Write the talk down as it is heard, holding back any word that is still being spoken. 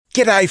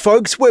G'day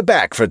folks, we're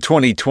back for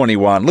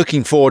 2021.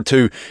 Looking forward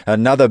to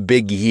another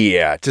big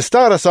year. To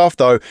start us off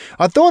though,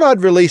 I thought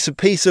I'd release a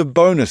piece of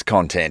bonus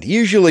content,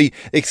 usually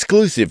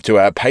exclusive to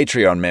our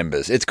Patreon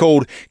members. It's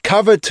called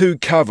Cover to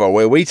Cover,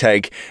 where we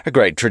take a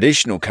great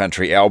traditional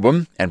country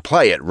album and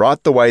play it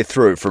right the way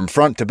through from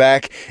front to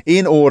back,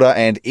 in order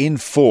and in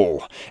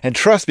full. And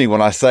trust me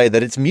when I say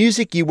that it's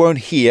music you won't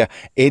hear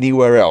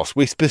anywhere else.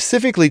 We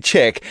specifically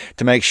check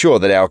to make sure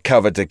that our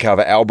cover to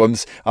cover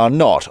albums are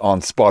not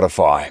on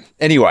Spotify.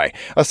 Anyway,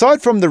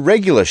 aside from the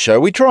regular show,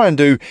 we try and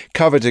do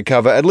cover to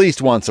cover at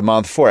least once a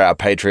month for our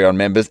Patreon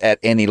members at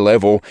any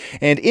level,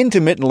 and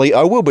intermittently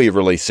I will be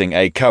releasing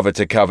a cover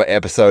to cover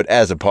episode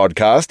as a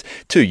podcast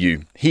to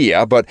you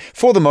here, but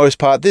for the most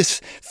part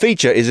this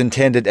feature is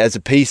intended as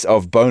a piece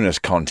of bonus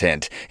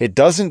content. It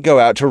doesn't go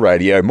out to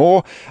radio,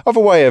 more of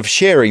a way of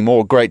sharing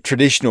more great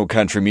traditional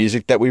country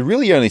music that we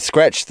really only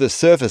scratched the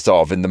surface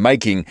of in the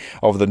making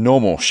of the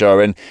normal show,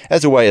 and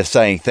as a way of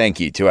saying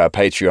thank you to our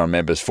Patreon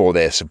members for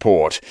their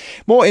support.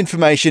 More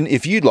information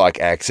if you'd like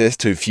access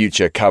to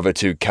future cover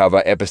to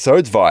cover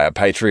episodes via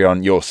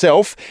Patreon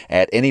yourself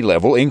at any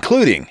level,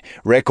 including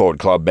Record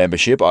Club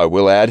membership, I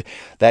will add.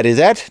 That is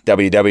at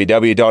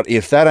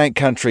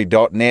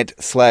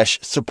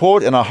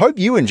www.ifthataintcountry.net/support, and I hope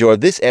you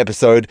enjoyed this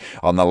episode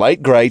on the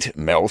late great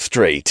Mel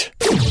Street.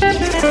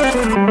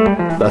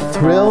 The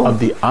thrill of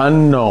the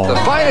unknown. The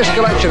finest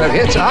collection of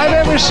hits I've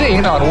ever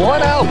seen on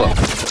one album.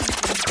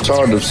 It's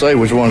hard to say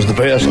which one's the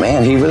best.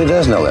 Man, he really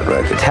does know that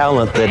record.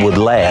 Talent that would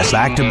last.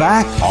 Back to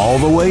back, all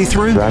the way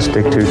through. I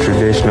stick to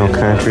traditional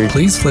country.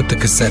 Please flip the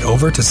cassette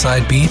over to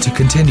side B to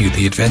continue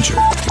the adventure.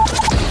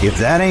 If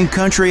That Ain't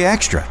Country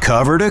Extra,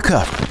 cover to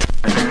cover.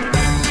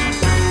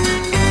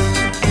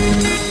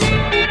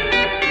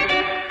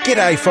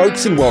 G'day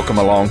folks and welcome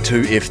along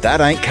to If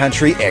That Ain't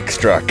Country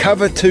Extra,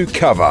 cover to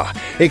cover.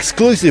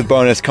 Exclusive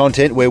bonus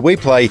content where we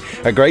play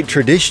a great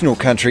traditional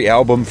country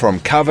album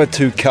from cover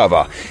to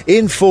cover,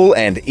 in full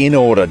and in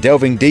order,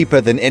 delving deeper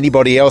than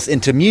anybody else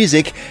into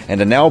music and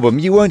an album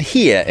you won't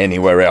hear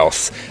anywhere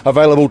else.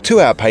 Available to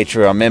our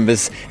Patreon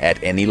members at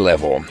any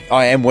level.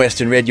 I am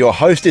Western Red, your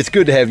host. It's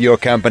good to have your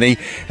company,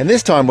 and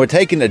this time we're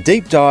taking a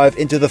deep dive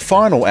into the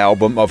final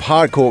album of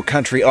hardcore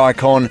country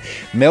icon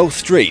Mel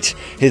Street,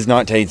 his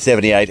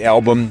 1978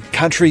 album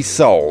Country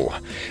Soul.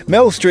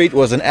 Mel Street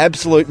was an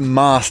absolute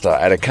master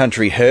at a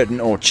country hurtin'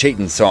 or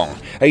cheatin' song,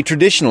 a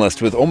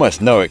traditionalist with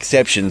almost no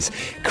exceptions,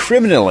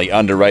 criminally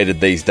underrated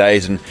these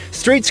days, and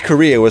Street's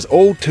career was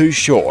all too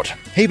short.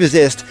 He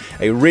possessed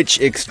a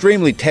rich,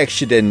 extremely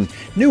textured and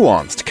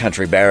nuanced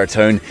country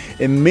baritone,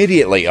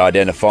 immediately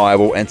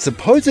identifiable and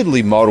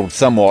supposedly modelled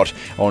somewhat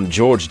on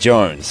George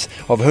Jones,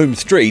 of whom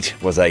Street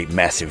was a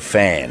massive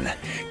fan.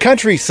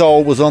 Country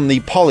Soul was on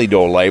the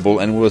Polydor label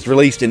and was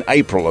released in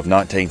April of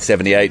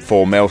 1978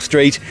 for Mel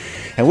Street,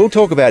 and we'll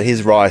talk about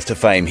his rise to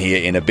fame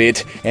here in a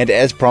bit, and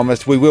as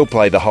promised we will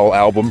play the whole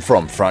album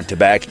from front to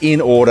back,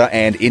 in order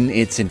and in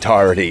its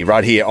entirety,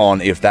 right here on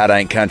If That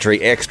Ain't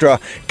Country Extra,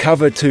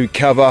 cover to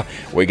cover.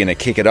 We're going to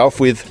kick it off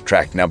with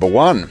track number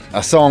 1,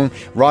 a song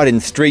right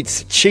in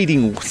Street's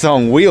cheating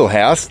song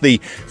wheelhouse,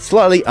 the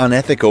slightly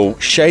unethical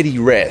Shady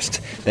Rest.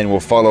 Then we'll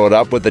follow it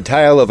up with the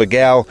tale of a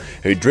gal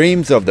who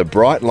dreams of the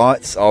bright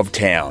lights of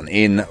town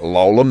in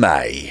Lola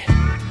May.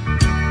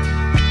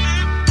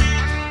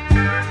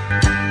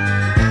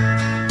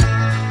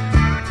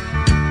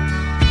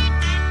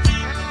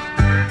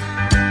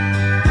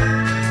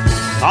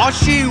 Oh,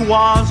 she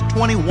was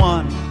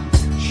 21.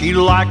 She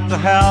liked to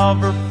have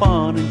her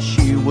fun and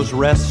she was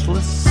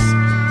restless.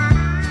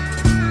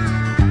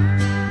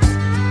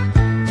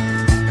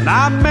 And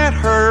I met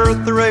her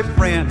through a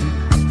friend.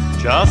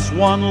 Just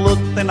one look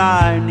and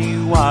I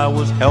knew I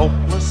was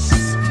helpless.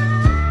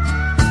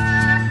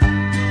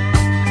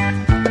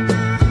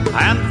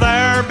 And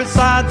there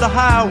beside the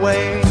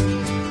highway,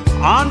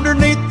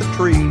 underneath the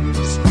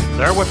trees,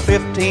 there were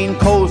 15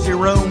 cozy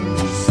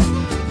rooms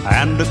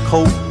and a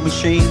Coke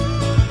machine.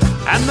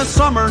 And the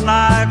summer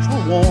nights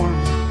were warm.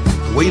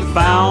 We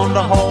found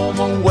a home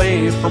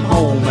away from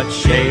home at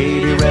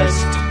Shady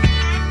Rest.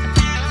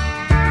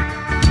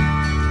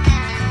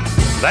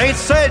 They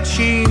said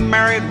she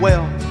married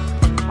well.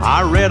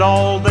 I read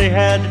all they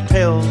had to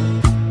tell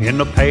in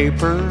the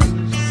papers.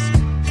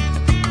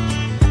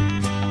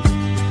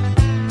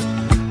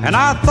 And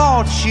I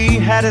thought she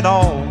had it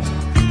all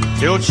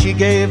till she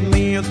gave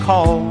me a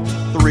call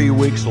 3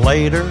 weeks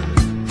later.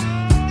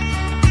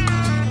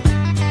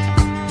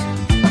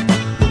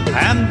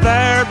 And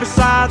there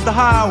beside the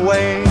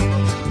highway,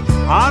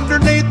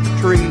 underneath the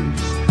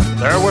trees,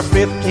 there were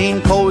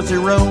 15 cozy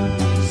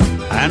rooms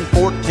and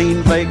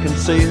 14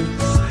 vacancies.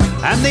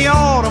 And the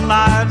autumn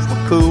nights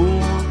were cool.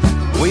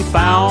 We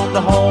found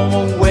a home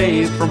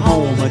away from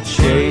home at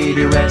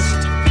Shady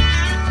Rest.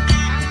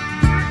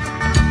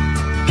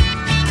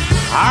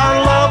 Our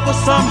love was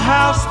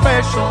somehow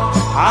special.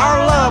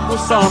 Our love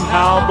was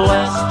somehow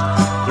blessed.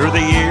 Through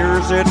the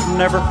years it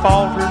never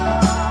faltered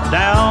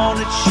down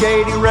at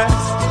Shady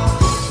Rest.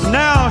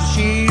 Now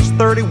she's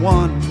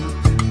 31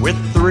 with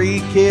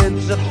 3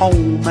 kids at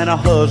home and a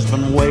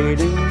husband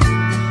waiting.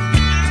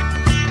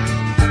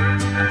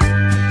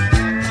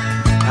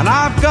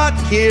 I've got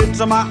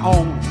kids of my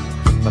own,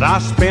 but I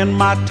spend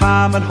my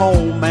time at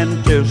home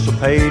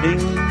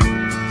anticipating.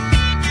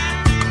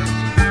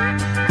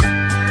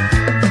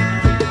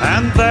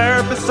 And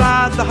there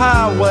beside the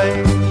highway,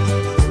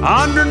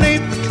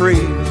 underneath the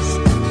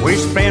trees, we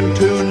spend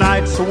 2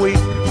 nights a week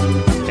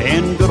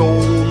in good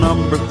old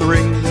number 3.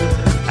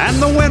 And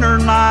the winter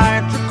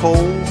nights are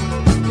cold,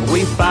 but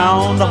we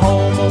found a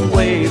home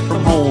away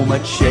from home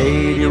at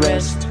Shady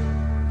Rest.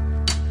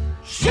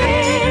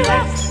 Shady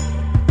Rest,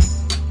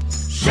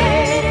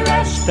 Shady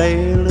Rest.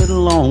 Stay a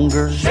little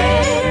longer.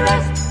 Shady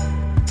Rest,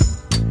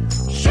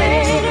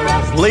 Shady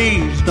Rest.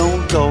 Please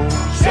don't go.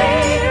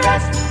 Shady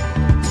Rest,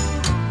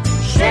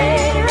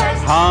 Shady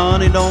Rest.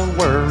 Honey, don't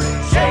worry.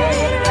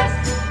 Shady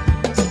Rest,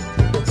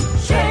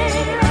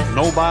 Shady Rest.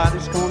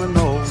 Nobody's gonna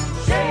know.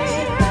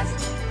 Shady Rest,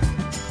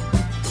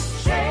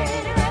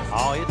 Shady Rest.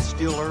 Oh, it's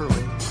still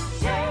early.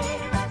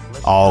 Shady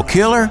Rest. All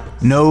killer,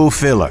 no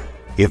filler.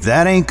 If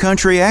that ain't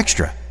country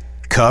extra,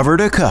 cover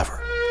to cover.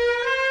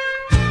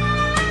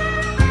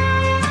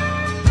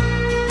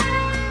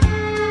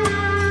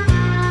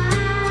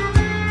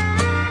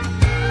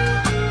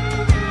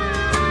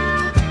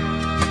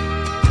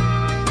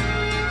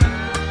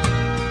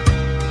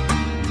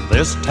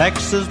 This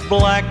Texas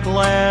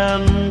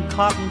blackland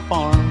cotton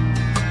farm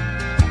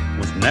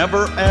was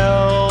never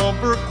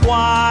ever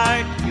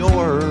quite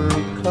your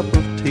cup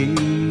of tea.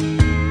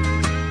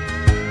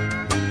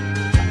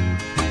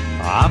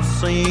 I've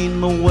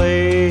seen the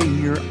way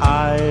your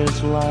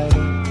eyes light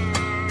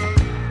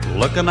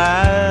looking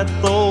at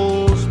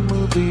those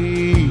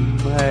movie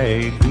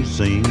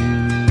magazines.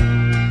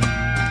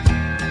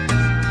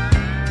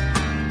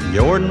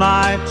 Your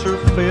nights are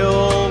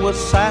filled with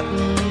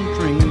satin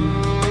dreams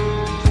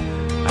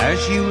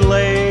as you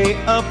lay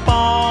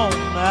upon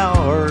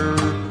our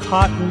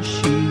cotton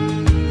sheets.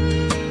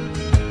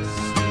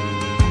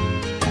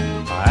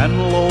 And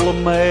Lola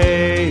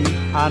May,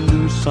 I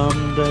knew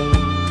someday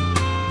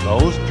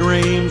those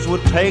dreams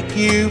would take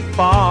you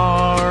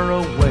far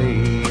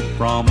away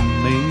from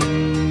me.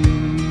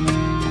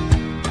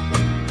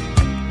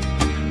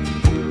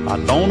 I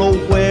don't know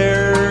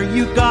where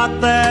you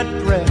got that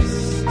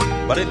dress,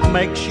 but it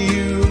makes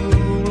you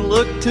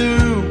look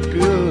too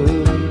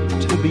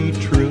good to be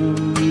true.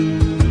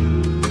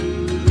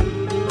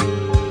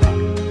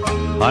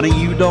 Honey,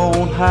 you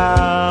don't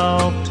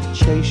have to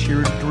chase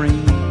your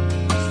dreams.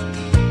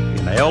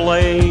 In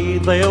L.A.,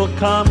 they'll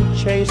come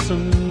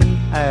chasing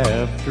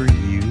after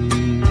you.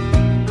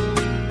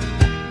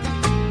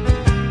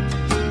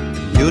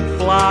 You'd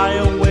fly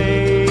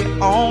away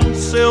on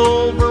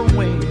silver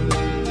wings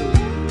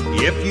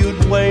if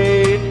you'd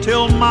wait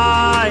till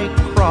my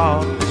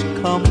crops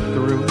come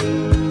through.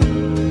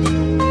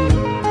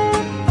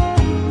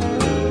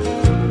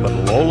 But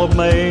Lola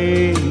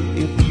May,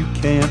 if you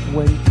can't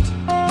wait,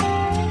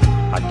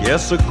 I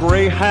guess a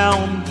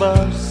Greyhound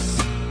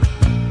bus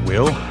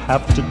will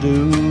have to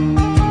do.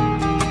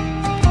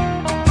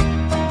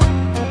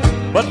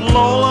 But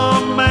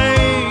Lola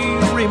May,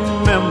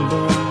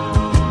 remember,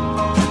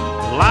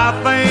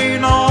 life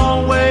ain't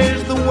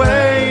always the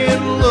way it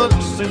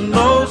looks in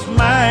those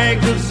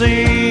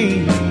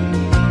magazines.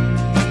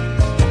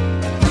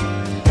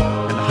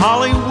 And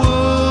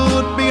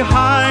Hollywood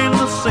behind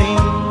the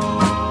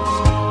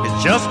scenes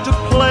is just a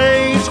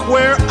place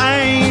where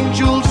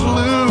angels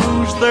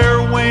lose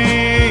their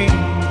wings.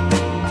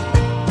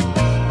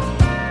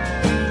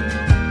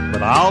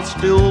 But I'll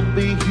still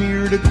be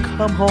here to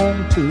come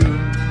home to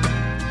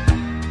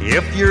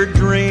if your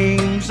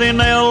dreams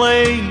in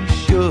L.A.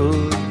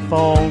 should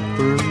fall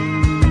through.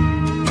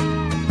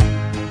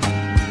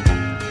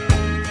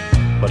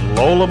 But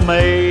Lola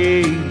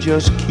May,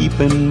 just keep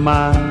in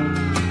mind,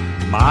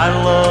 my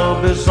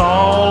love is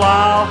all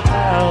I'll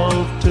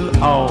have to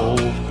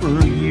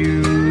offer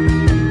you.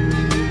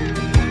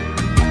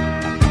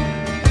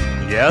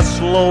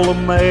 Yes, Lola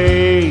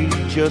May,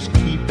 just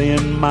keep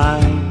in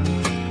mind,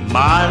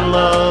 my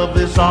love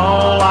is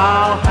all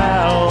I'll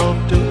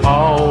have to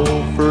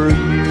offer you.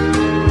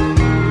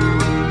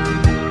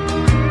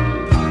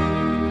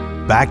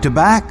 Back to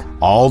back,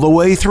 all the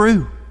way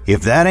through.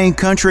 If that ain't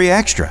country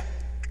extra,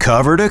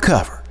 cover to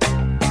cover.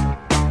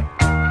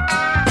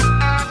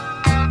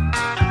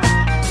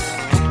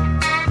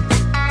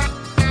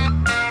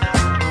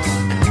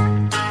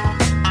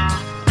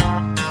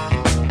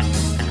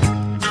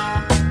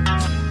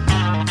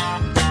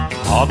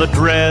 Oh, the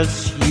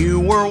dress you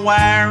were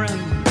wearing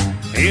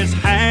is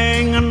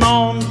hanging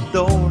on the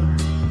door.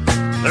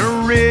 The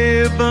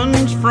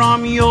ribbons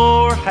from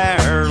your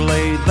hair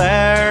lay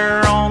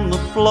there on the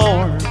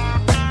floor.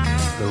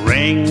 The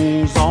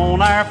rings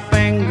on our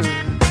fingers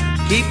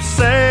keep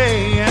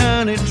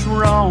saying it's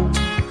wrong,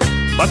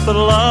 but the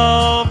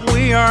love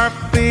we are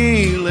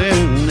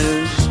feeling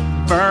is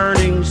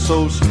burning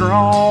so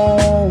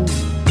strong.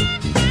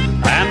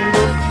 And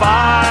the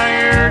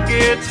fire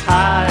gets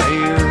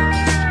higher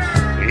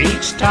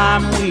each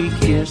time we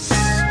kiss.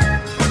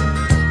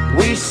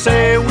 We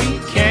say we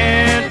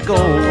can't go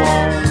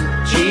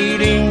on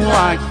cheating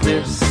like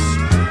this.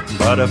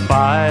 But if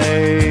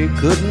I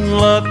couldn't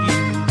love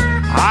you,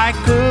 I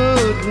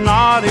could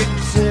not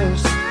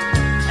exist.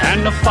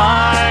 And the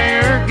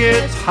fire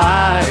gets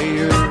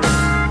higher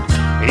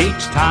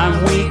each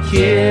time we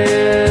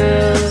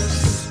kiss.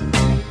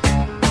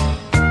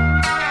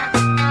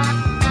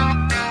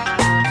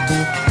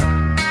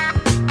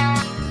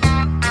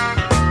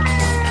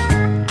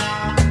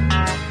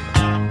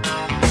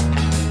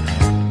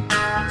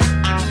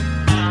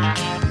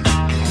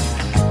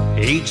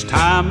 Each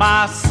time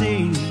I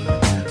see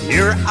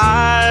your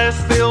eyes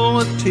fill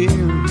with tears,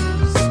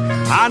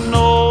 I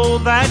know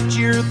that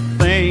you're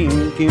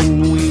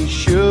thinking we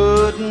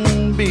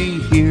shouldn't be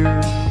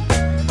here.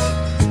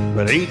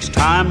 But each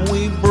time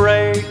we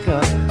break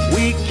up,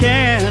 we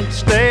can't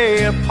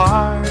stay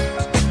apart,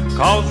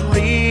 'cause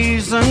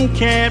reason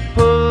can't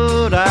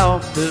put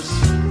out this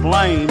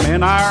flame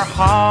in our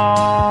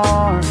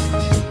heart.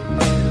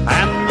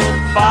 And the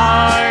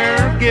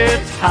fire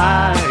gets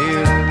higher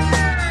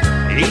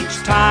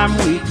each time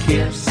we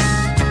kiss.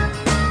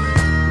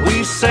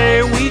 We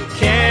say we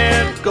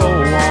can't go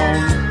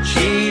on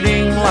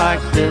cheating like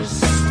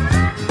this.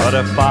 But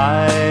if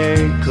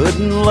I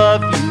couldn't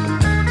love you,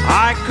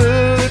 I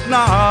could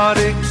not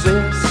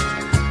exist.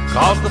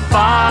 'Cause the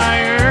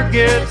fire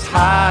gets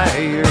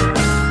higher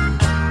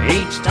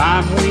each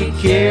time we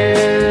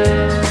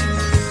kiss.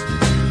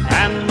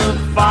 And the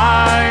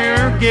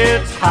fire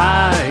gets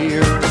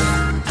higher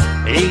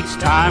each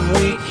time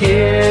we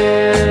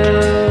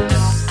kiss.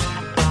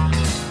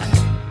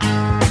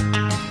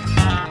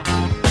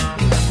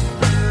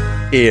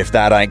 If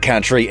That Ain't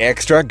Country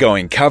Extra,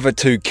 going cover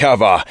to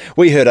cover.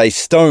 We heard a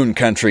Stone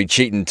Country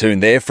cheatin'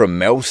 tune there from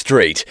Mel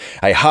Street,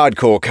 a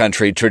hardcore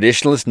country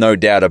traditionalist, no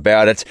doubt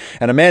about it,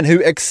 and a man who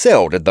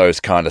excelled at those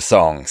kind of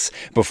songs.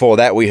 Before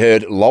that, we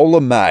heard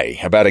Lola May,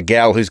 about a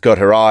gal who's got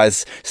her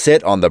eyes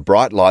set on the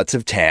bright lights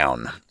of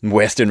town.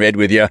 Western Red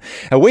with you,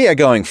 and we are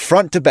going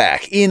front to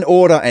back, in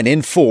order and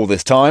in full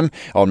this time,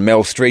 on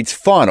Mel Street's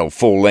final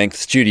full-length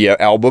studio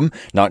album,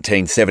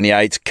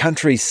 1978's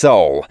Country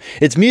Soul.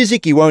 It's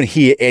music you won't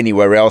hear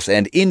anywhere else,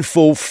 and in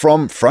full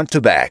from front to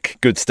back.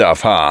 Good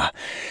stuff, huh?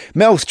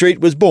 Mel Street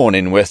was born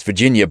in West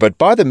Virginia, but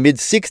by the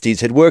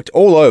mid-60s had worked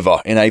all over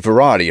in a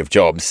variety of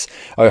jobs.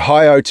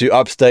 Ohio to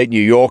upstate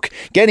New York,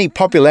 gaining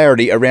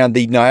popularity around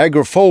the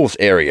Niagara Falls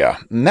area,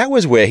 and that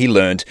was where he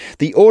learned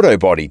the auto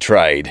body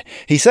trade.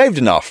 He saved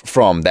enough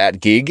from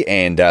that gig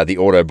and the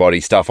auto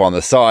body stuff on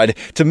the side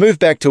to move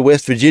back to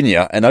West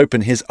Virginia and open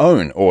his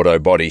own auto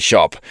body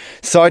shop.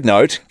 Side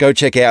note, go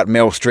check out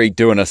Mel Street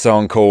doing a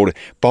song called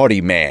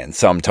Body Man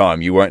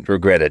sometime, you won't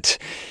regret it.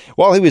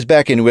 While he was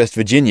back in West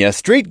Virginia,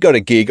 Street got a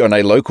gig on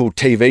a local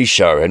TV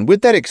show, and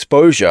with that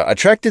exposure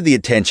attracted the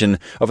attention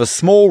of a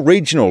small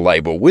regional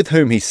label with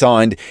whom he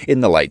signed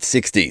in the late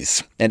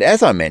 60s. And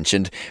as I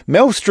mentioned,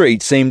 Mel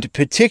Street seemed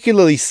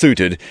particularly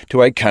suited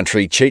to a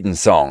country cheatin'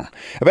 song.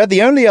 About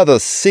the only other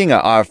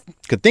singer I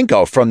could think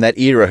of from that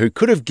era who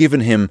could have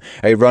given him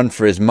a run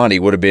for his money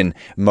would have been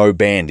Mo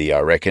Bandy, I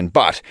reckon.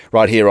 But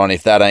right here on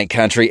If That Ain't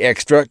Country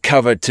Extra,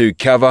 cover to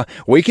cover,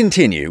 we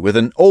continue with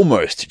an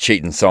almost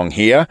cheatin' song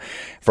here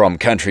from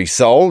Country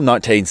Soul,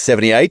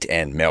 1978,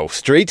 and Mel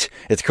Street.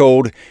 It's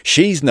called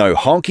She's No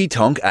Honky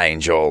Tonk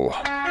Angel.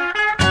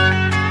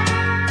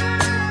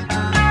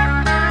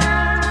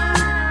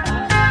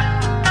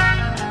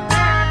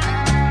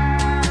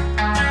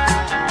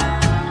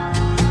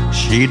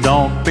 She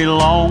don't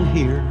belong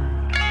here.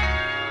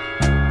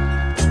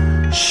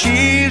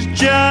 She's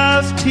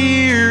just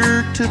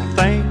here to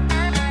think.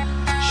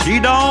 She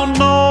don't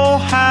know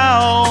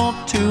how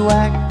to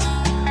act,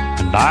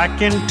 and I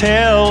can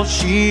tell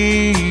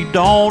she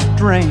don't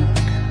drink.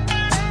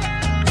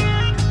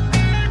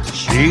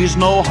 She's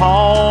no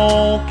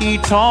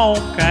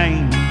honky-tonk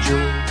angel,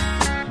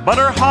 but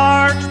her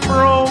heart's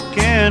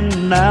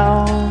broken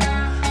now.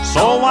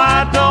 So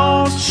why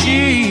don't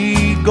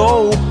she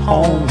go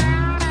home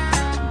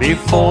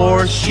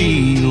before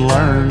she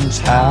learns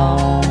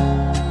how?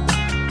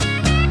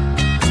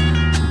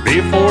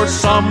 Before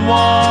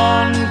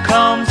someone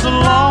comes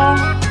along,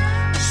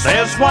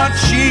 says what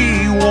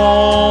she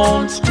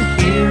wants to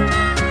hear,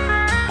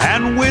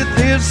 and with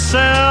his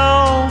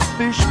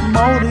selfish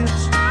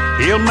motives,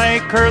 he'll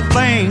make her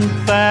think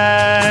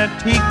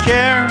that he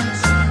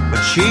cares.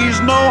 But she's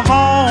no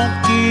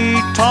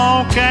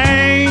honky-tonk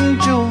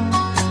angel,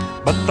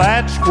 but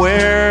that's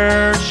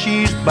where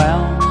she's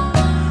bound.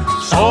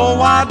 So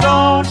why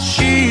don't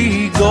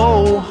she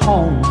go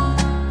home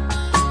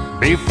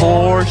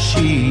before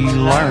she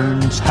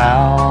learns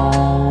how?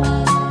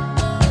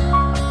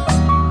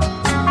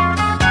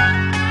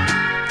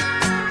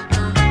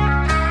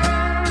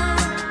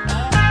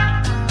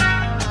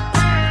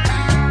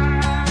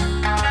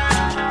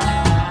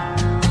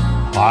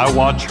 I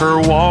watch her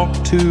walk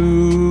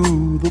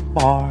to the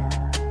bar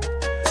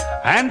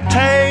and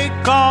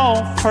take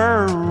off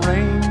her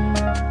ring.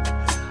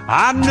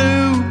 I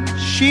knew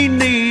she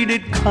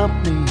needed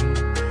company,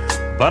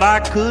 but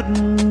I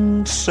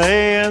couldn't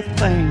say a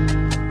thing.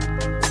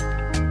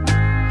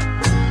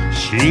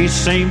 She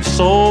seemed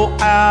so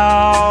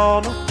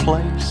out of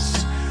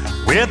place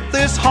with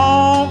this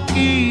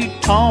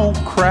honky-tonk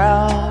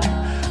crowd.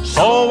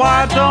 So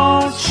why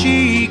don't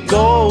she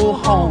go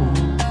home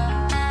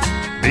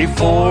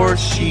before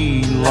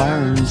she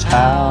learns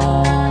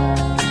how?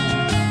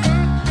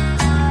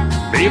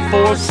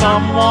 Before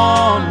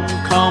someone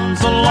comes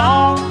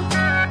along,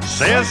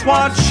 says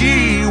what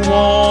she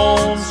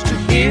wants to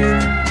hear,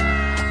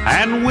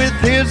 and with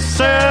his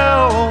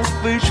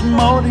selfish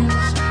motives,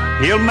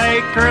 he'll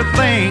make her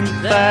think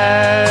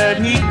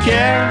that he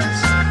cares.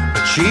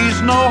 But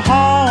she's no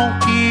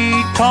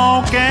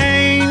honky-tonk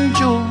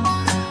angel,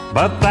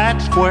 but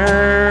that's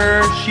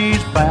where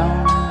she's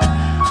bound.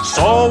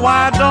 So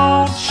why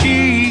don't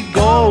she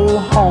go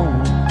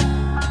home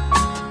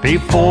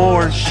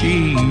before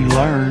she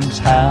learns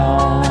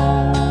how?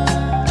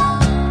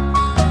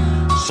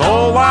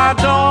 So why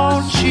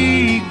don't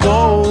she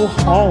go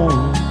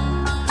home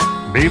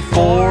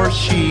before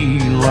she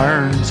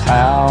learns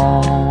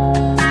how?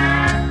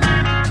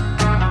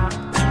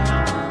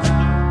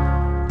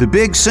 The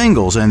big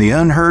singles and the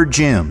unheard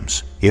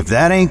gems. If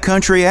that ain't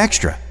country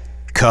extra,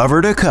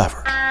 cover to cover.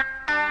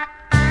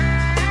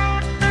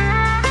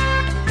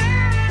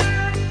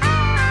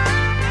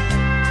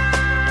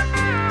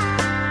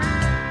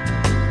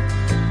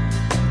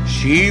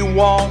 She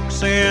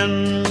walks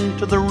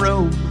into the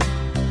room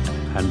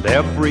and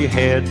every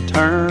head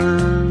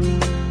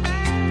turns,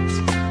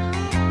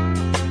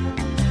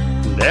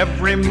 and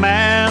every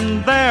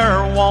man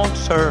there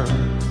wants her,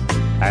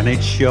 and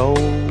it shows.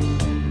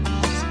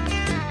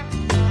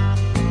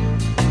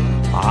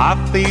 I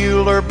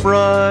feel her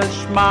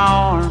brush my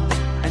arm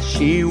as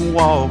she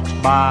walks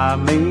by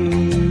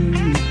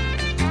me.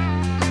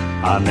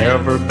 I've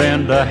never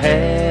been to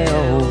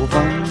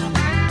heaven,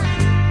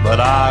 but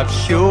I've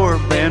sure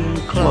been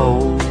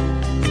close.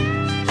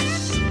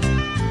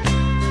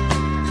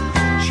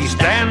 She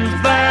stands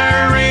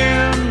there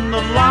in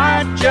the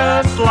light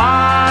just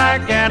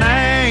like an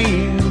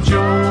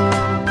angel.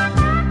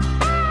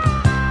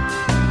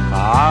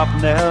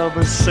 I've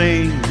never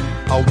seen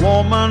a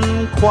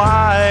woman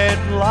quite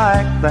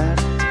like that.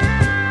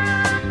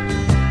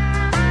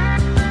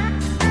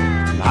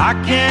 I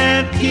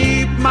can't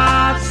keep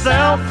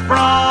myself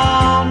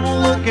from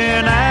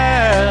looking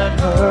at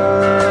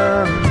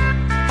her.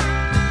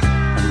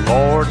 And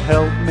Lord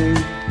help me,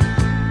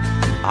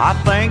 I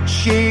think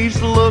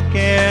she's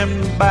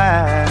looking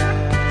back.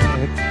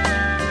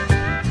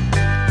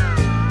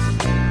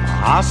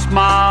 I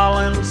smile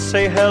and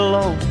say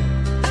hello.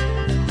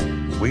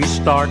 We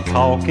start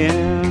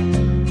talking.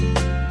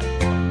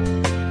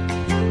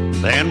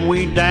 Then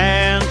we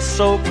dance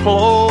so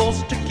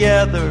close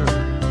together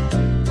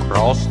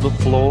across the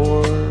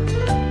floor.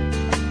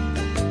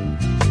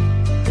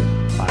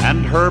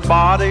 And her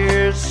body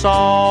is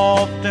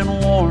soft and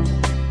warm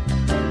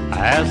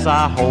as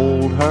I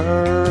hold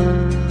her.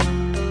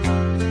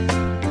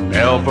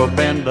 Never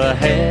been to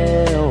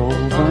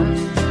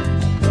heaven,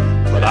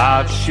 but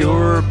I've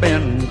sure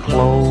been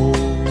close.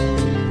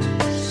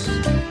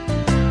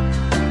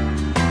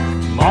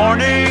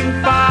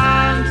 Morning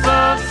finds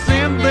us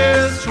in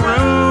this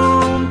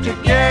room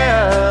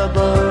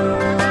together,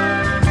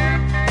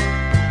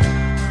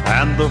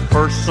 and the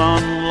first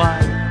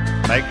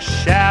sunlight makes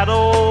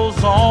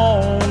shadows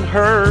on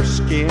her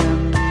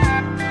skin.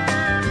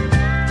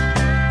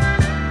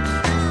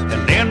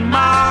 And in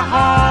my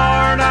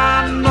heart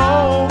I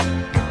know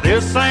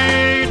this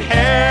ain't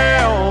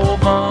heaven.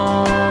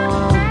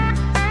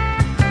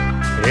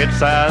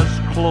 It's as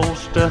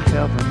close to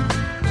heaven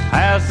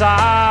as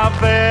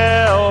I've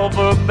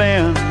ever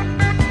been.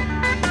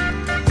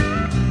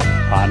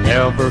 I've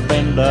never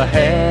been to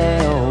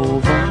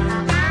heaven,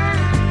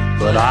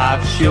 but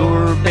I've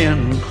sure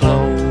been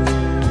close.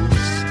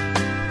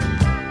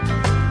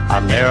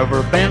 I've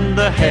never been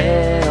to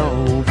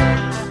heaven,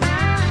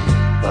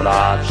 but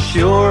I've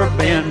sure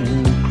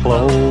been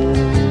close.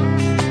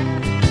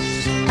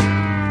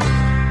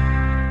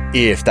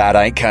 If That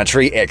Ain't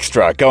Country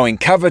Extra, going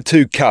cover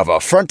to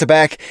cover, front to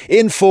back,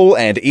 in full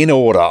and in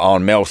order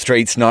on Mel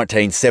Street's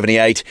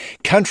 1978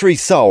 Country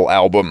Soul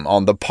album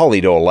on the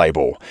Polydor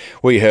label.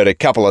 We heard a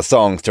couple of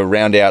songs to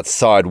round out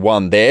side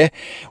one there,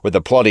 with the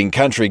plodding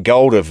country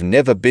gold of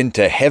Never Been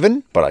to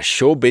Heaven, but I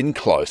sure been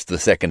close, the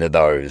second of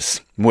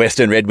those.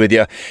 Western Red with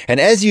you, and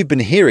as you've been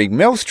hearing,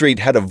 Mel Street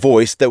had a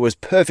voice that was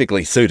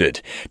perfectly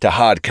suited to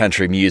hard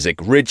country music,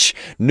 rich,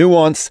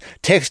 nuanced,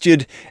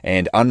 textured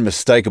and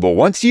unmistakable.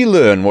 Once you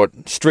learn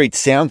what Street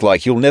sounds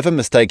like, you'll never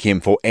mistake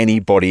him for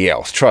anybody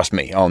else, trust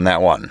me on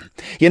that one.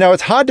 You know,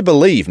 it's hard to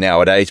believe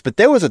nowadays, but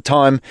there was a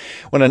time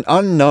when an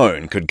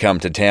unknown could come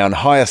to town,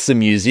 hire some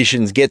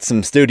musicians, get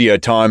some studio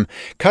time,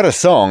 cut a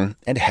song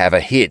and have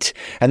a hit.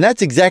 And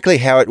that's exactly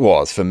how it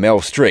was for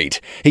Mel Street.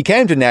 He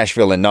came to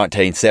Nashville in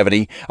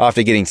 1970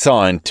 after getting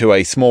signed to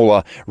a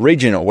smaller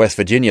regional West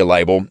Virginia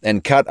label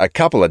and cut a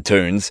couple of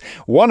tunes,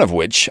 one of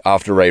which,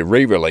 after a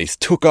re-release,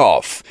 took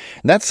off.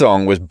 And that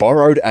song was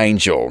Borrowed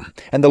Angel.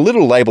 And the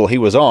little label label he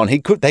was on,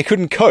 they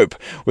couldn't cope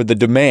with the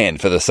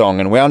demand for the song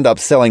and wound up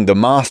selling the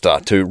master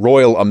to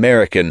Royal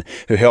American,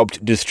 who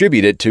helped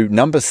distribute it to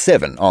number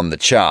 7 on the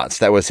charts.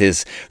 That was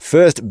his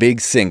first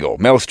big single.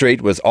 Mel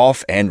Street was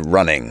off and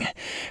running.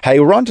 Hey,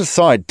 we're on to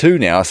side 2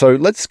 now, so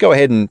let's go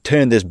ahead and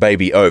turn this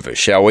baby over,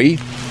 shall we?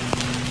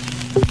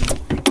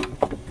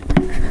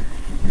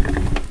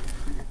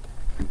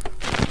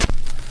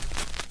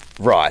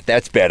 Right,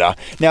 that's better.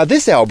 Now,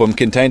 this album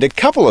contained a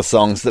couple of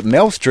songs that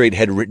Mel Street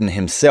had written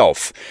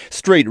himself.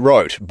 Street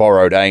wrote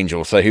Borrowed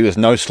Angel, so he was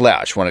no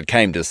slouch when it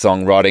came to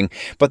songwriting,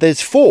 but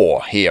there's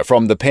 4 here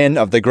from the pen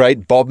of the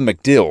great Bob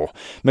McDill.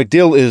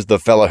 McDill is the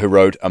fella who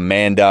wrote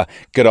Amanda,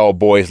 Good Old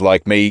Boys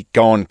Like Me,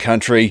 Gone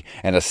Country,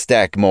 and a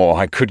stack more.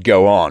 I could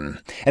go on.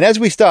 And as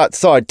we start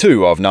side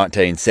 2 of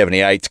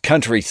 1978's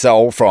Country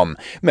Soul from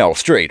Mel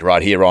Street,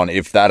 right here on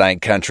If That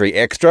Ain't Country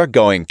Extra,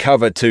 going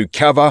cover to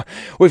cover,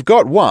 we've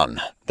got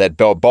one that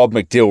Bob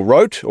McDill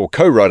wrote, or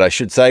co-wrote I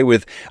should say,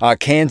 with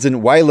Arkansan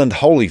Wayland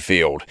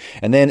Holyfield.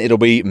 And then it'll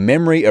be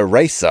Memory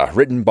Eraser,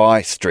 written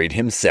by Street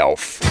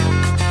himself.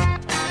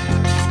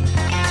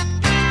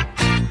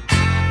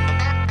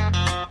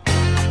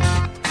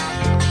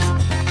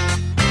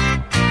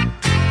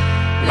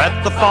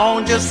 Let the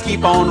phone just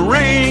keep on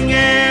ringing.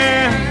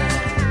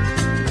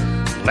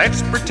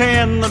 Let's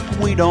pretend that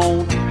we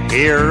don't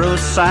hear a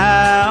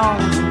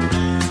sound.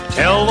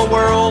 Tell the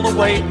world to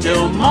wait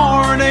till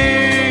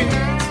morning.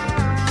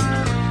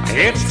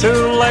 It's too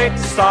late to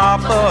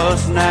stop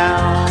us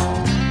now.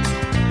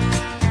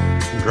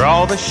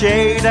 Draw the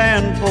shade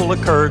and pull the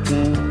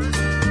curtain.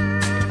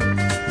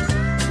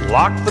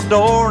 Lock the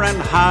door and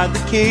hide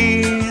the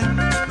key.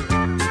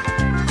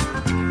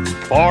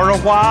 For a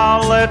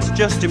while, let's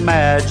just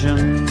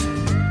imagine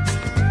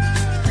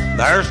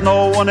there's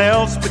no one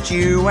else but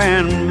you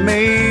and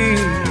me.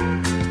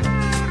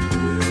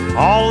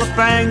 All the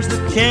things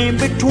that came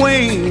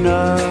between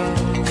us,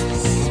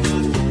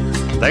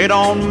 they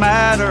don't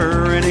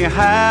matter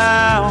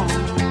anyhow.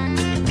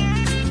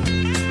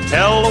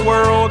 Tell the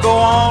world go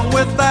on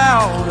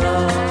without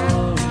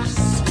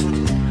us.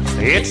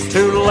 It's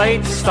too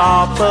late to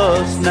stop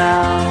us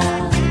now.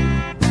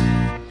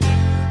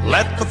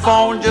 Let the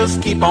phone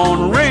just keep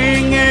on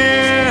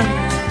ringing.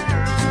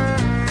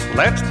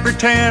 Let's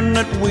pretend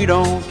that we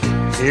don't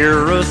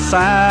hear a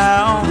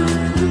sound.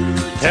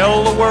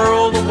 Tell the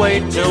world to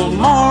wait till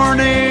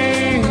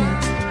morning.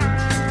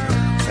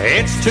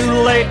 It's too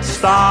late to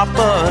stop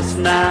us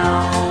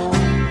now.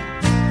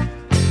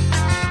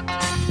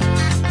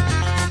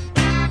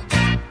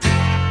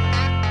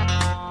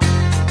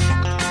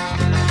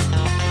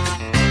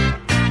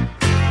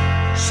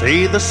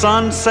 See the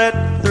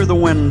sunset through the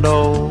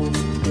window,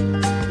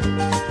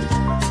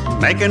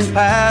 making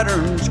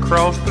patterns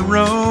across the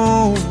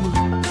room.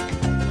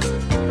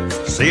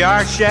 See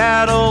our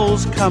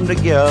shadows come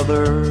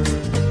together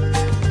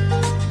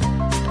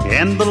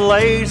in the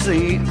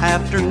lazy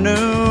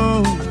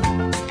afternoon.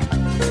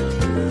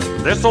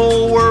 This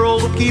old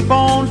world will keep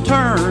on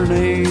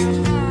turning.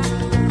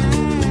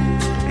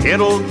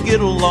 It'll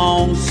get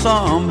along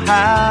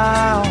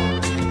somehow.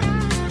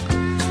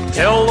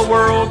 Tell the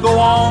world go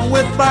on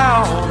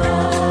without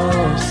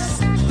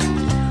us.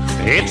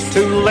 It's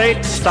too late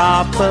to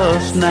stop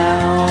us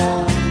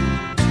now.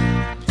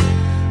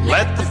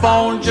 Let the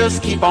phone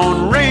just keep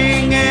on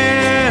ringing.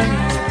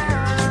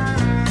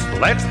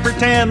 Let's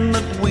pretend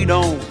that we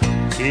don't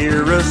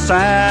hear a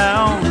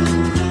sound.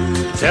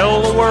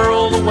 Tell the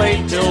world to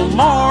wait till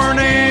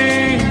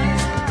morning.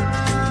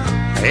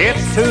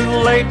 It's too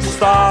late to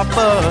stop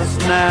us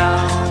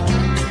now.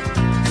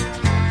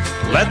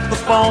 Let the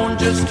phone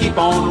just keep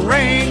on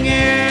ringing.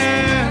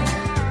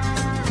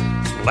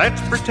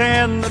 Let's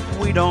pretend that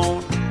we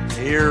don't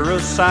hear a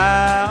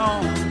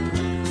sound.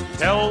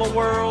 Tell the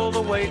world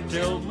to wait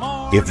till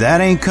morning. If That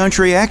Ain't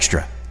Country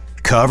Extra,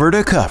 cover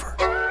to cover.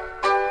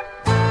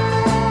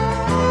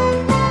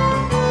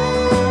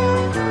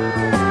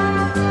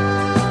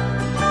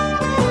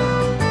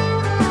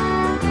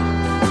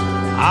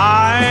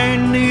 I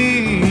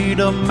need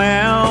a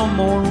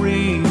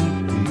memory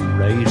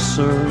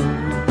eraser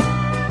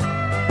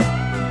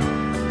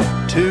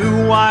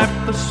to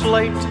wipe the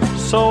slate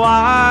so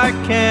I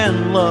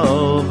can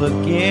love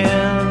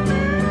again.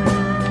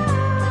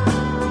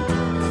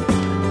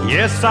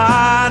 Yes,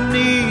 I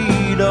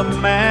need a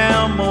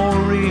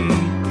memory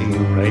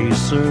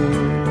eraser,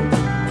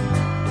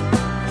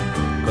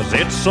 'cause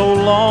it's so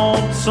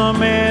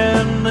lonesome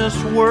in this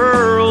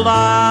world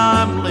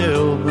I'm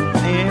living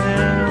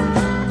in.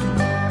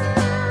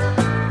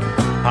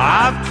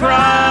 I've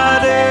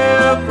tried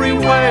every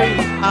way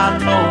I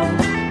know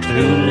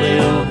to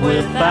live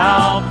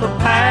without the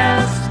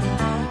past,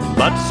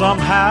 but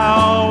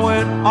somehow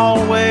it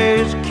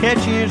always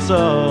catches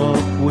up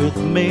with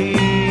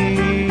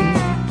me.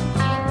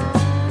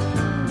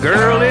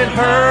 Girl, it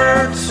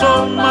hurts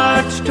so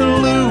much to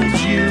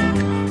lose you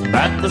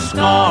that the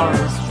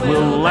scars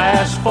will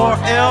last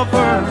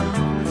forever.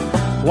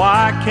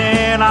 Why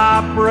can't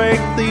I break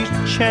these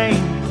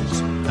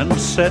chains and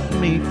set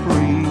me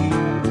free?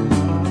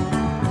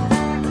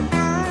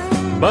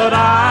 But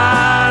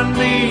I I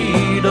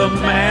need a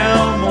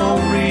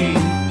memory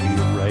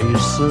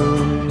eraser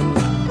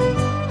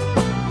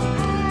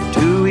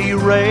to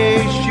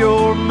erase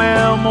your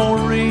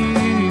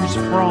memories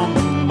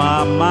from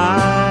my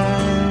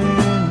mind.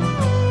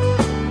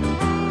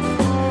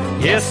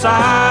 Yes,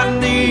 I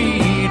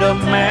need a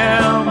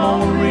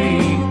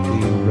memory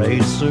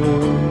eraser.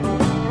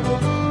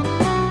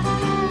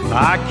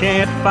 I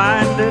can't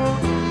find it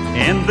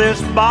in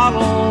this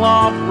bottle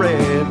of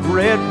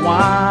red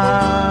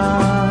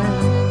wine.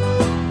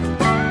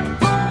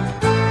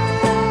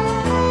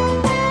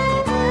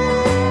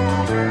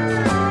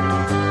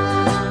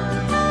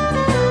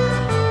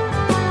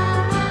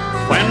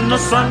 When the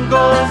sun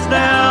goes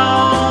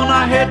down,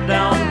 I head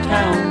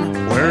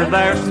downtown where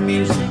there's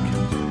music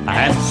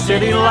and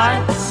city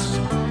lights.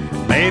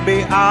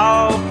 Maybe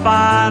I'll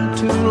find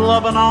two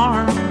loving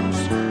arms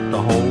to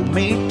hold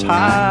me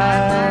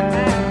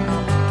tight.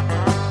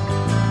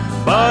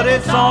 But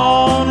it's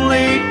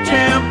only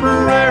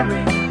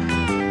temporary,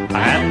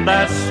 and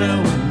as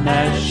soon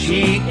as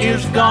she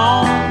is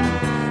gone,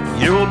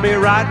 you'll be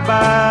right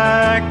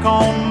back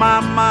on my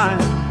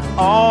mind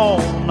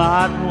all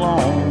night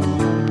long.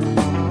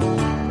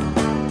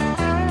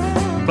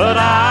 But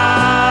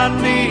I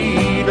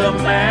need a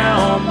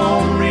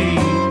memory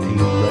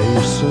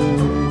eraser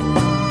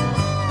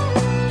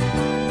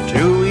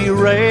to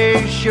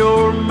erase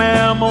your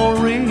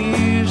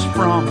memories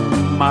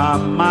from my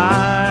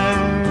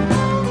mind.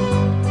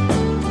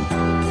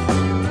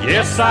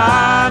 Yes,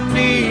 I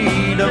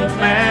need a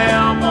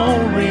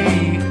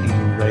memory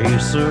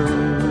eraser,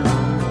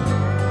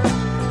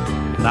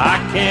 and I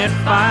can't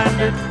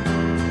find it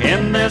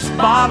in this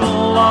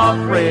bottle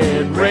of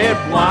red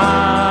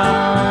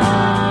wine.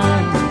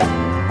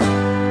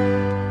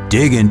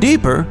 Digging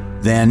deeper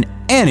than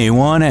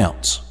anyone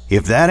else.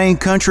 If that ain't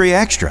country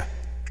extra,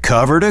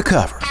 cover to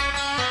cover.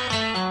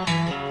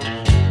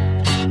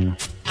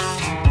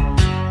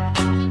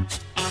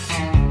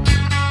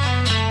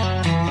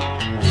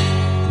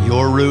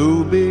 Your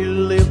ruby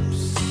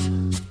lips,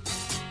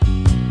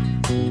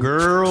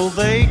 girl,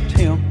 they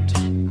tempt,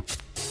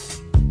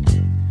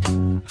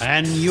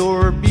 and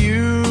your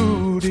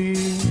beauty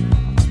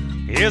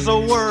is a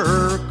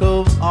work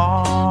of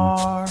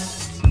art,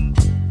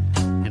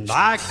 and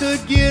I could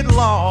get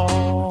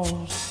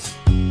lost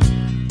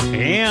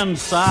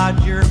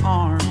inside your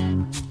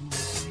arms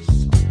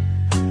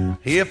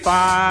if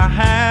I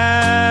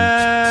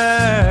had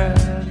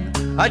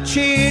a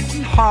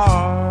cheating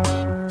heart.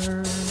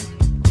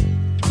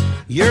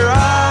 Your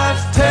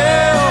eyes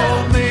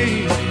tell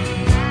me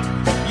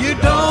you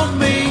don't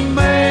mean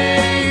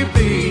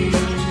maybe,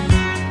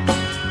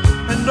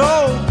 and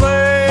oh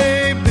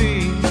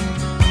baby,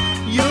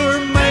 you're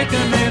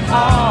making it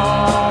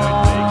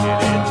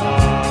hard,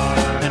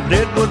 and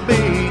it would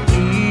be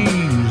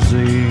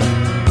easy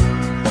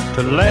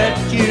to let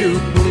you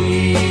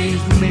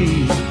please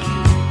me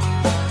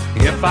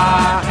if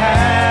I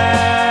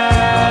had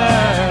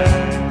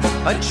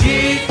a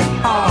cheating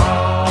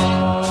heart.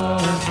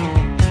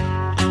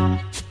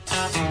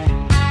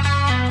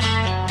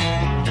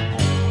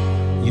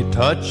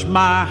 Touch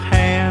my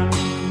hand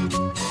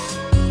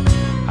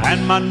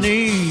and my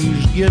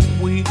knees get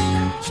weak,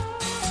 and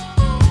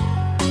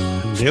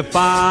if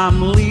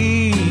I'm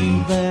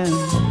leaving,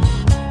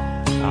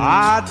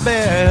 I'd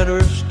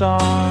better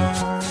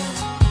start.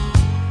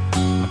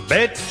 I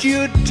bet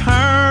you'd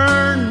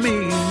turn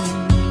me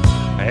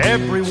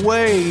every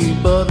way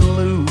but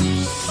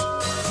loose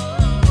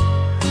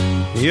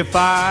if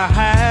I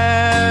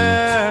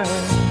had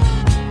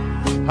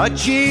a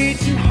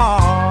cheating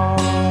heart.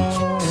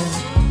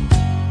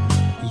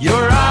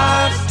 Your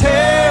eyes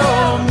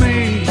tell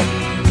me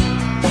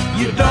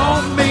you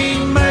don't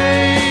mean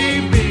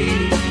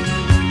maybe.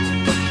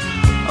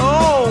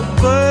 Oh,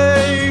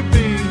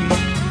 baby,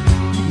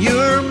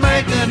 you're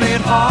making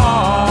it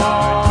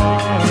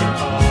hard,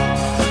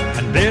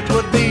 and it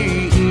would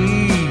be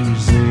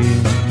easy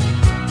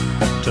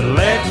to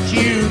let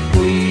you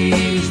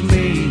please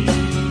me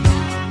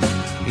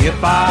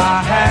if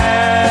I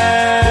had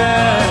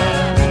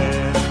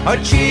a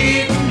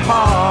cheating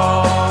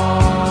heart.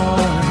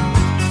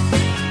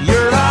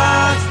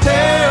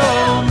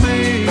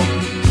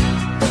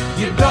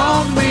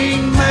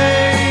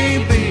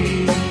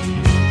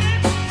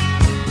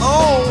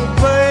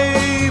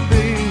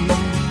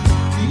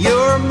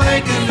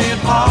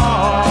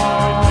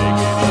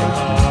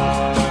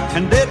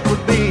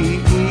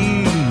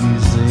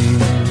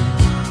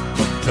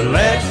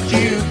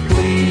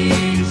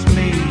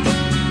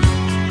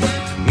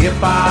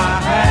 If I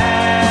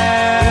had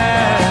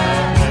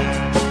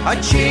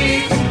a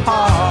cheating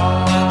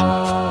heart.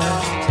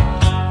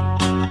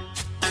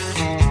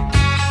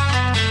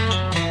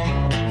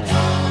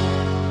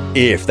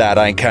 If That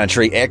Ain't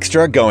Country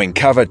Extra, going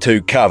cover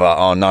to cover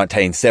on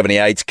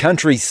 1978's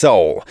Country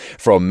Soul.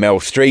 From Mel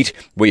Street,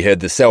 we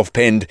heard the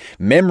self-penned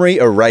Memory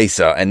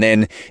Eraser, and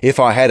then If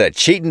I Had a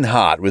Cheatin'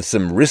 Heart with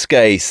some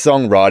risque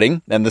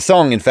songwriting. And the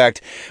song, in fact,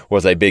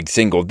 was a big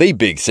single, the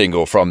big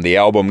single from the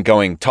album,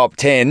 going top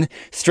 10.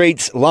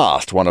 Street's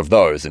last one of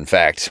those, in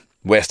fact.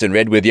 Western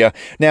Red with you.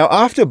 Now,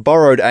 after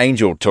Borrowed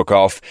Angel took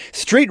off,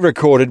 Street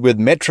recorded with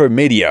Metro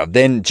Media,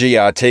 then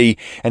GRT,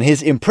 and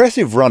his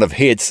impressive run of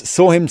hits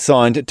saw him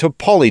signed to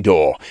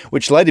Polydor,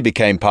 which later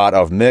became part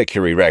of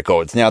Mercury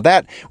Records. Now,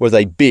 that was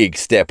a big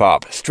step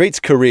up. Street's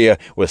career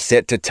was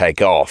set to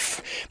take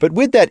off. But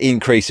with that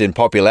increase in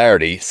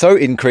popularity, so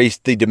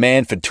increased the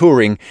demand for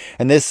touring,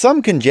 and there's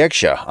some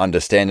conjecture,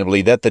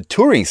 understandably, that the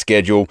touring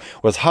schedule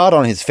was hard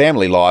on his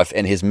family life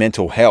and his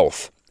mental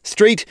health.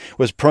 Street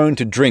was prone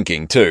to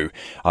drinking too,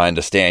 I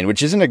understand,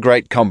 which isn't a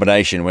great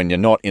combination when you're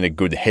not in a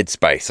good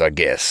headspace, I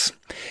guess.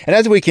 And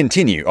as we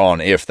continue on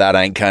If That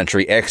Ain't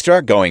Country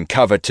Extra, going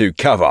cover to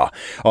cover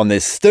on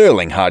this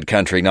sterling hard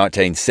country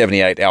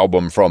 1978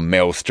 album from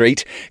Mel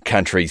Street,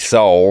 Country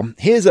Soul,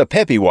 here's a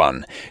peppy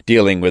one,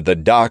 dealing with the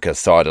darker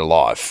side of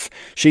life.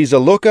 She's a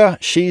looker,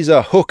 she's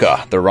a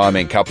hooker, the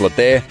rhyming couplet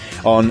there,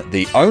 on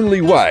The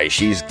Only Way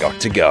She's Got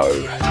to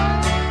Go.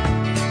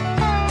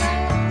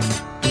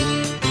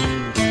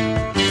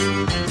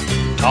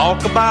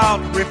 Talk about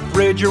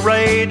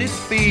refrigerated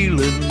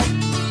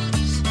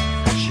feelings.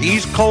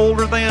 She's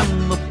colder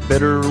than the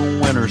bitter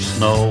winter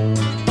snow.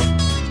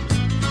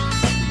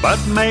 But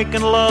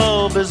making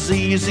love is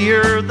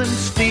easier than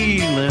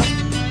stealing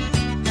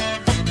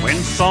when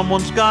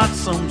someone's got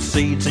some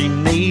seeds he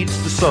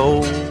needs to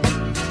sow.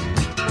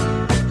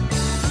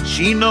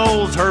 She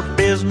knows her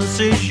business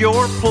is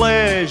your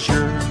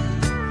pleasure.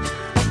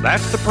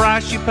 That's the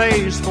price she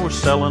pays for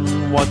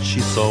selling what she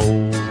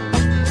sold.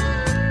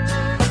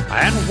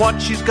 And what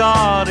she's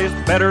got is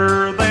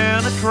better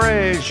than a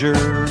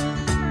treasure,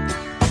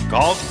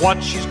 'cause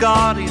what she's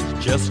got is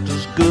just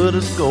as good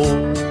as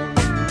gold.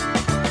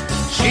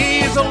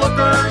 She's a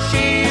looker,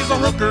 she's a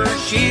hooker.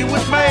 She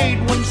was made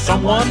when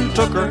someone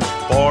took her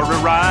for a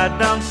ride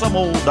down some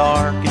old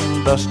dark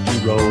and dusty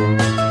road.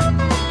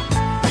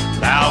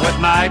 Now at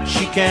night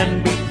she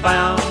can be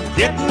found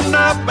getting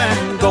up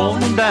and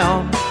going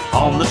down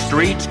on the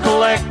streets,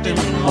 collecting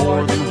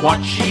more than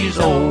what she's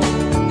owed.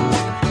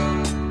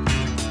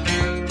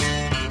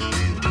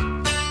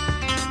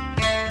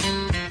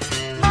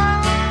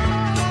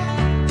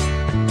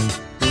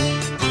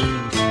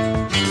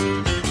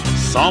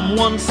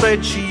 Someone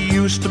said she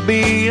used to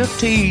be a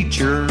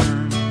teacher,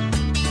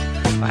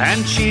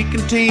 and she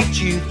can teach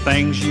you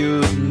things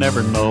you'd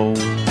never know.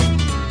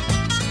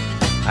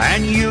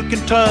 And you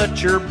can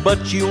touch her,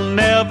 but you'll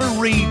never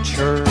reach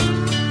her,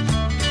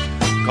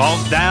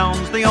 'cause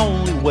down's the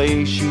only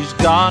way she's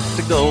got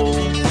to go.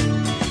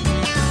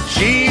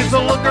 She's a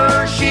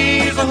looker,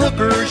 she's a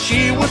hooker.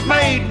 She was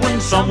made when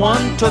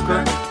someone took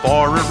her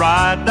for a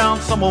ride down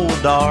some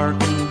old dark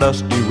and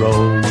dusty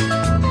road.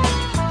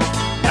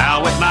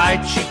 Now at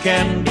night she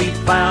can be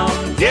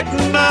found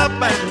getting up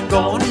and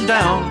going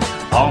down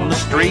on the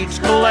streets,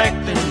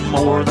 collecting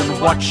more than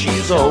what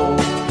she's owed.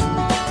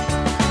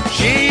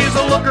 She's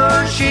a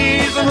looker,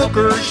 she's a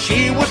hooker.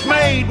 She was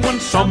made when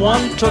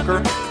someone took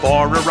her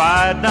for a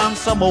ride down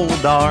some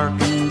old dark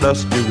and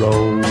dusty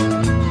road.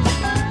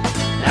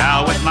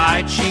 Now at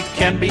night she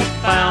can be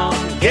found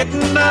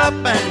getting up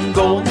and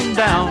going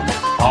down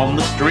on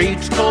the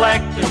streets,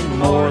 collecting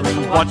more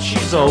than what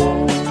she's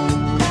owed.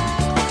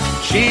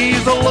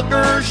 She's a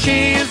looker,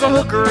 she's a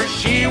hooker.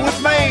 She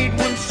was made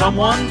when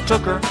someone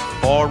took her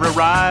for a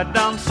ride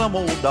down some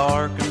old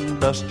dark and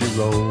dusty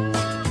road.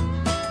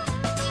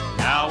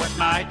 Now at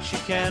night she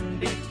can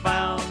be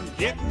found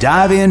getting...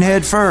 Dive in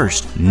head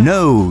first.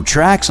 No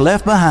tracks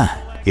left behind.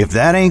 If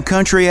That Ain't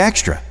Country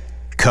Extra,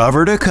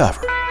 cover to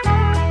cover.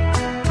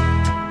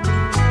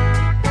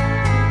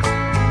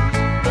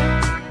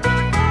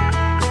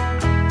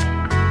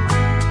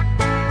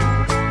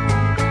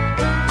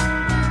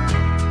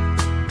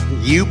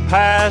 You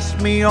passed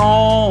me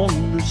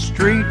on the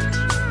street,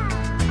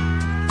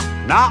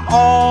 and I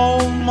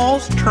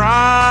almost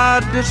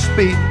tried to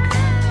speak,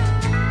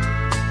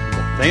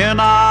 but then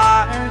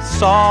I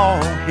saw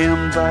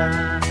him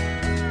there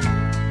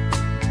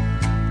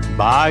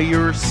by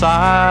your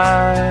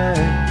side.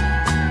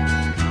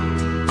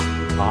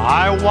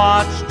 I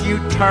watched you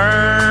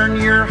turn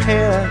your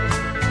head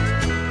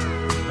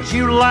as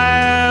you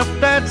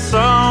laughed at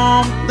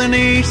something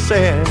he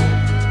said.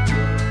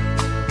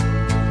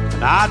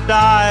 I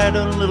died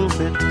a little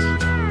bit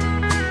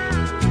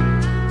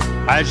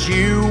as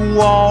you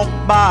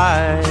walked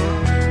by.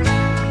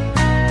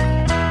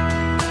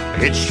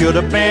 It should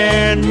have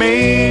been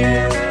me,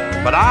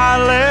 but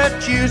I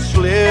let you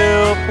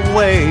slip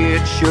away.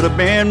 It should have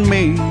been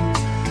me.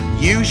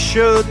 You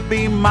should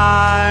be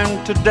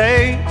mine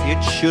today.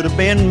 It should have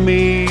been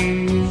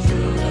me.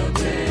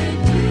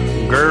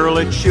 Girl,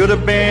 it should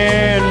have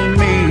been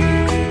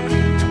me.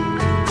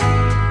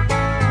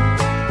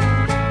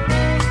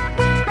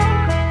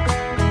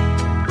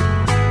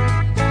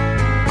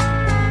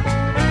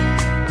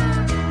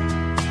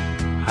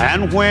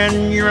 And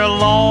when you're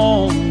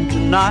alone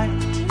tonight,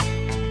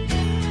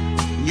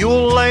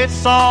 you'll lay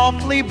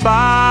softly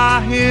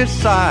by his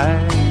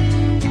side.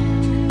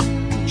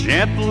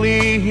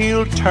 Gently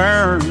he'll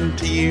turn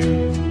to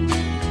you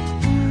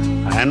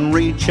and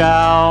reach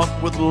out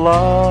with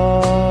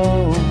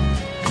love.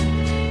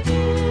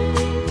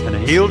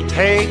 He'll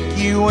take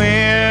you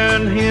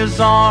in his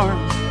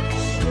arms.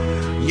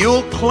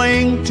 You'll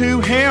cling to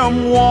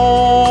him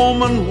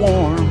warm and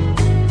warm.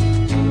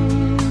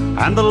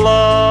 And the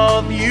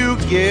love you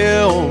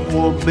give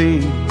will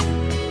be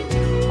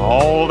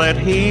all that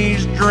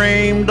he's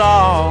dreamed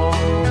of.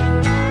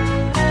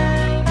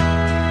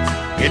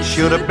 It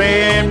should have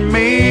been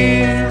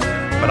me,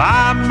 but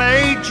I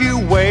made you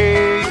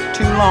wait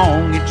too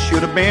long. It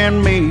should have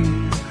been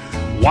me.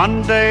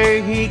 One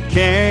day he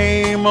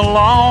came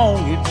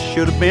along. It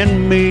should have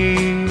been me.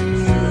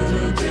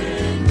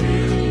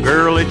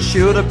 Girl, it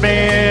should have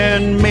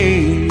been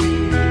me.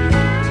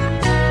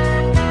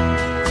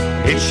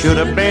 It should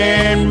have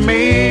been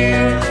me,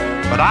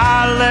 but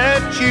I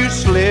let you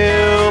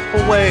slip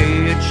away.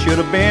 It should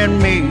have been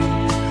me.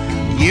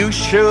 You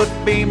should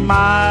be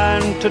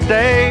mine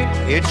today.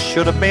 It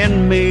should have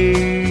been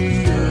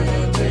me.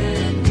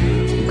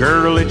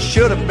 Girl, it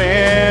should have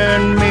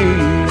been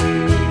me.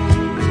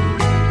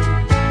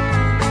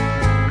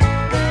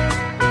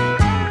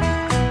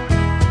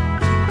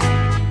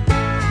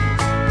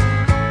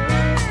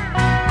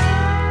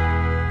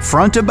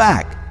 Front to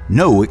back,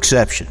 no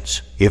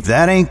exceptions. If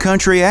that ain't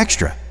country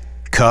extra,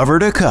 cover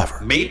to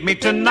cover. Meet me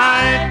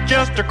tonight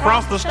just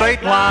across the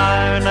state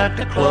line at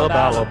the Club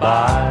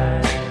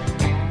Alibi.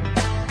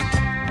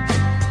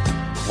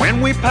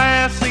 When we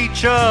pass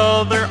each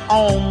other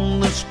on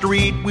the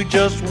street, we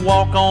just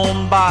walk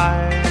on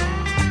by.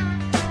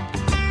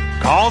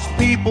 'Cause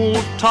people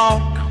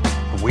talk,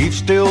 we've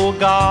still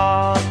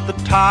got the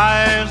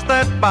ties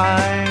that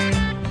bind.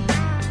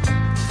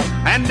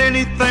 And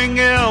anything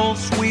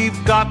else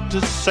we've got to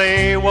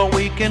say, well,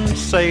 we can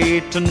say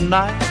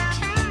tonight.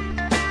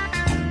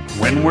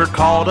 When we're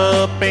caught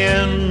up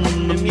in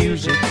the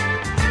music,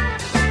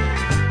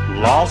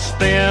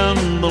 lost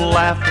in the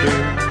laughter,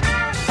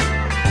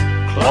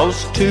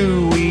 close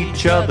to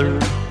each other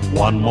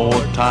one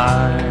more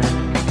time.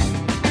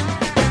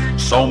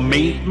 So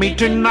meet me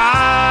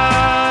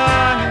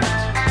tonight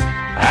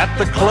at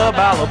the Club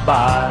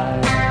Alibi.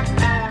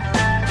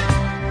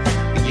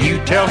 You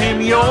tell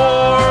him your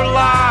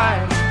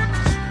lies,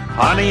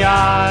 honey,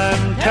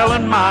 I'm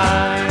telling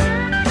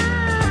mine.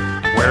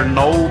 Where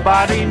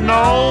nobody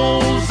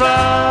knows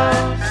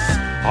us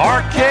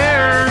or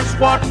cares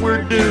what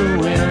we're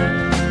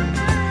doing.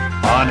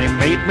 Honey,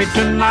 meet me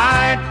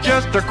tonight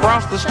just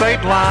across the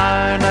state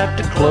line at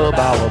the Club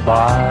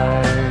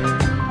Alibi.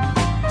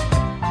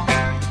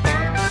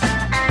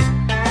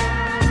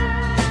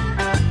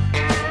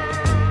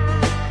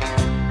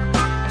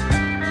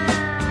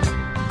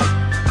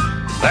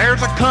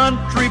 There's a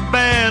country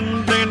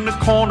band in the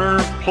corner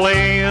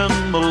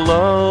playing the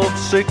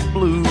lovesick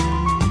blues.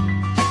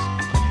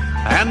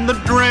 And the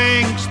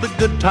drinks, the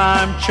good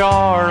time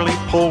Charlie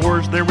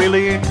pours, they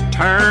really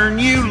turn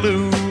you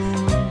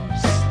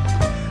loose.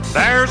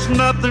 There's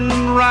nothing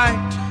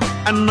right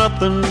and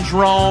nothing's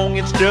wrong,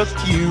 it's just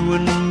you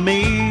and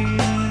me.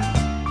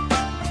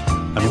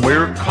 And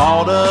we're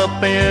caught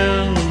up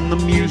in the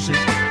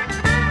music,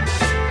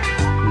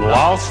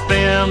 lost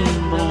in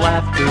the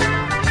laughter,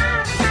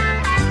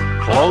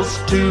 close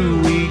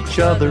to each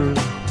other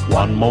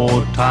one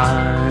more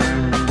time.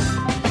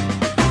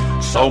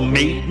 So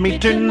meet me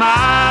tonight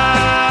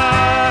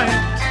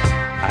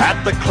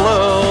at the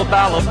Club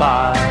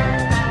Alibi.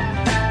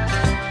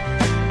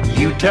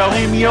 You tell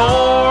him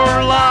your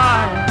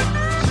lies,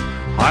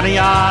 honey,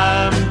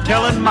 I'm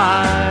telling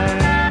mine.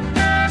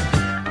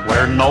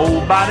 Where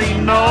nobody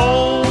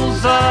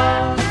knows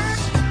us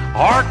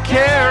or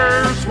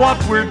cares what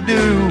we're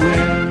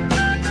doing.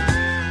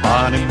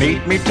 Honey,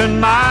 meet me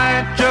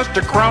tonight just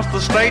across the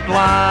state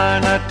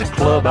line at the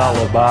Club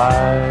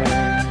Alibi.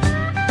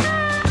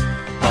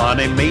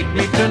 Honey, meet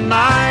me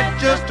tonight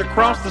just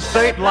across the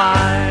state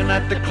line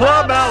at the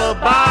Club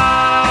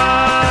Alibi.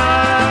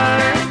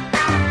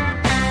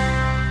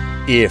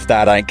 If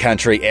That Ain't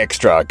Country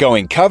Extra,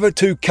 going cover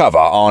to cover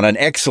on an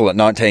excellent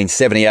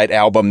 1978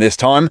 album, this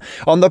time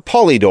on the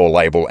Polydor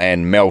label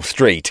and Mel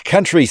Street.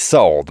 Country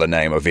Soul, the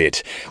name of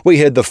it. We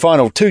heard the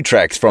final two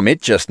tracks from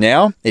it just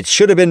now. It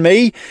Should Have Been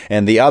Me,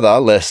 and the other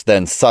less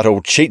than subtle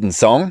cheatin'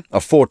 song,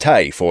 a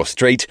forte for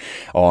Street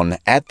on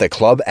At the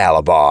Club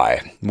Alibi.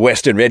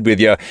 Western Red with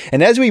you,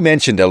 and as we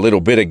mentioned a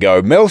little bit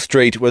ago, Mel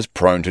Street was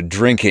prone to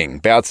drinking,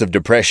 bouts of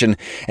depression,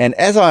 and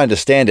as I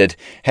understand it,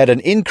 had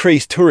an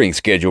increased touring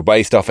schedule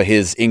based off of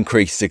his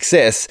increased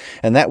success,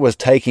 and that was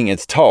taking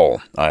its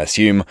toll, I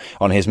assume,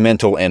 on his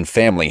mental and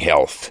family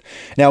health.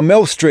 Now,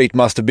 Mel Street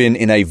must have been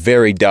in a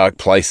very dark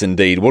place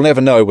indeed. We'll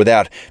never know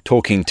without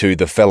talking to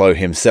the fellow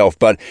himself,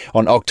 but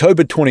on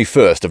October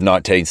 21st of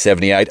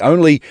 1978,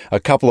 only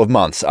a couple of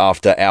months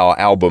after our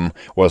album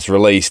was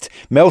released,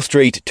 Mel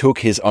Street took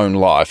his own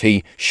life.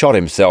 He shot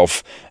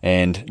himself,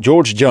 and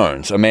George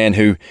Jones, a man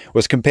who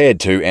was compared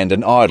to and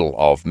an idol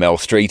of Mel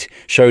Street,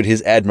 showed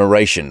his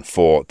admiration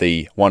for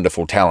the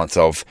wonderful talents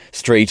of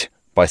Street,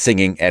 by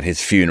singing at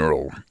his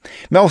funeral.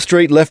 Mel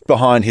Street left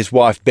behind his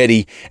wife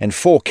Betty and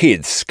 4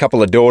 kids, a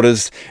couple of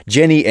daughters,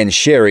 Jenny and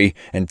Sherry,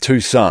 and 2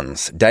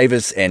 sons,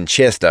 Davis and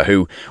Chester,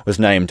 who was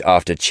named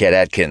after Chet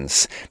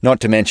Atkins. Not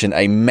to mention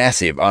a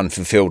massive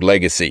unfulfilled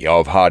legacy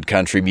of hard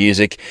country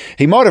music.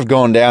 He might have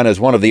gone down as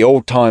one of the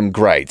all-time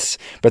greats,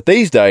 but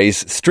these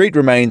days Street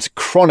remains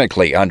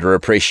chronically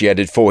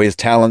underappreciated for his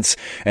talents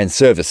and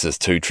services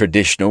to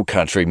traditional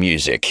country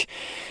music.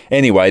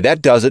 Anyway,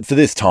 that does it for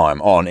this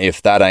time on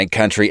If That Ain't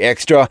Country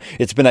Extra.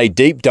 It's been a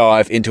deep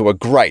dive into a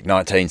great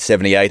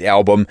 1978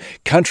 album,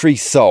 Country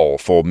Soul,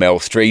 for Mel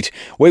Street.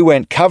 We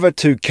went cover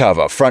to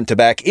cover, front to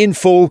back, in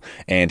full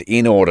and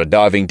in order,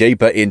 diving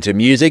deeper into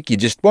music you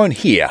just won't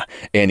hear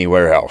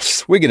anywhere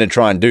else. We're going to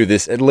try and do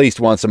this at least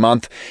once a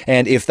month,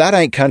 and If That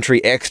Ain't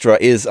Country Extra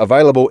is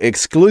available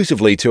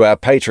exclusively to our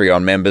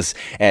Patreon members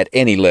at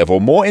any level.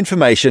 More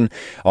information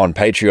on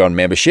Patreon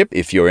membership,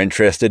 if you're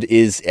interested,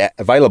 is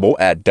available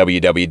at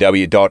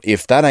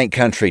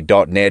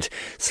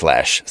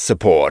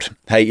www.ifthataintcountry.net/support.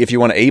 Hey, if you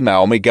want to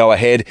email me, go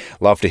ahead.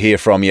 Love to hear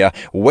from you.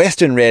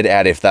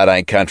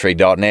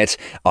 westernred@ifthataintcountry.net.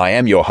 I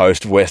am your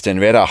host,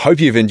 Western Red. I hope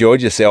you've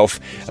enjoyed yourself,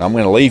 and I'm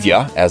going to leave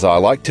you, as I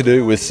like to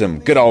do, with some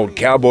good old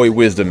cowboy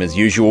wisdom as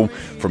usual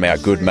from our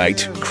good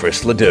mate,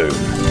 Chris Ledoux.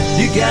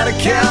 You got a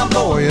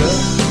cowboy up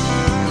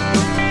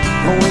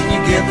when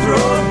you get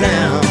thrown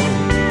down.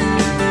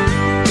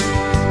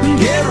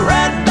 Get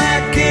right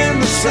back in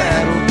the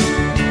saddle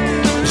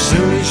as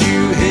soon as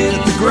you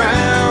hit the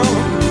ground.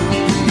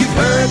 You've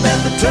heard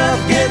that the tough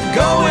get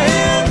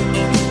going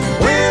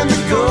when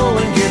the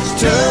going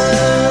gets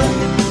tough.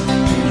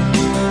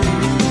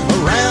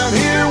 Around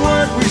here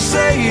what we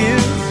say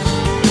is,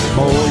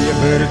 boy, you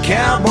better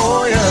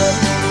cowboy up.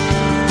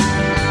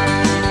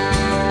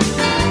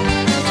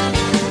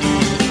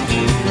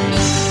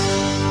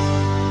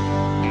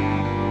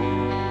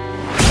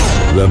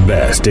 The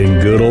best in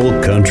good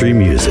old country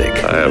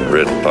music. I haven't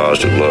written a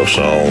positive love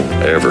song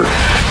ever.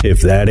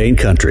 If That Ain't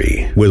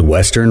Country with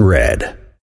Western Red.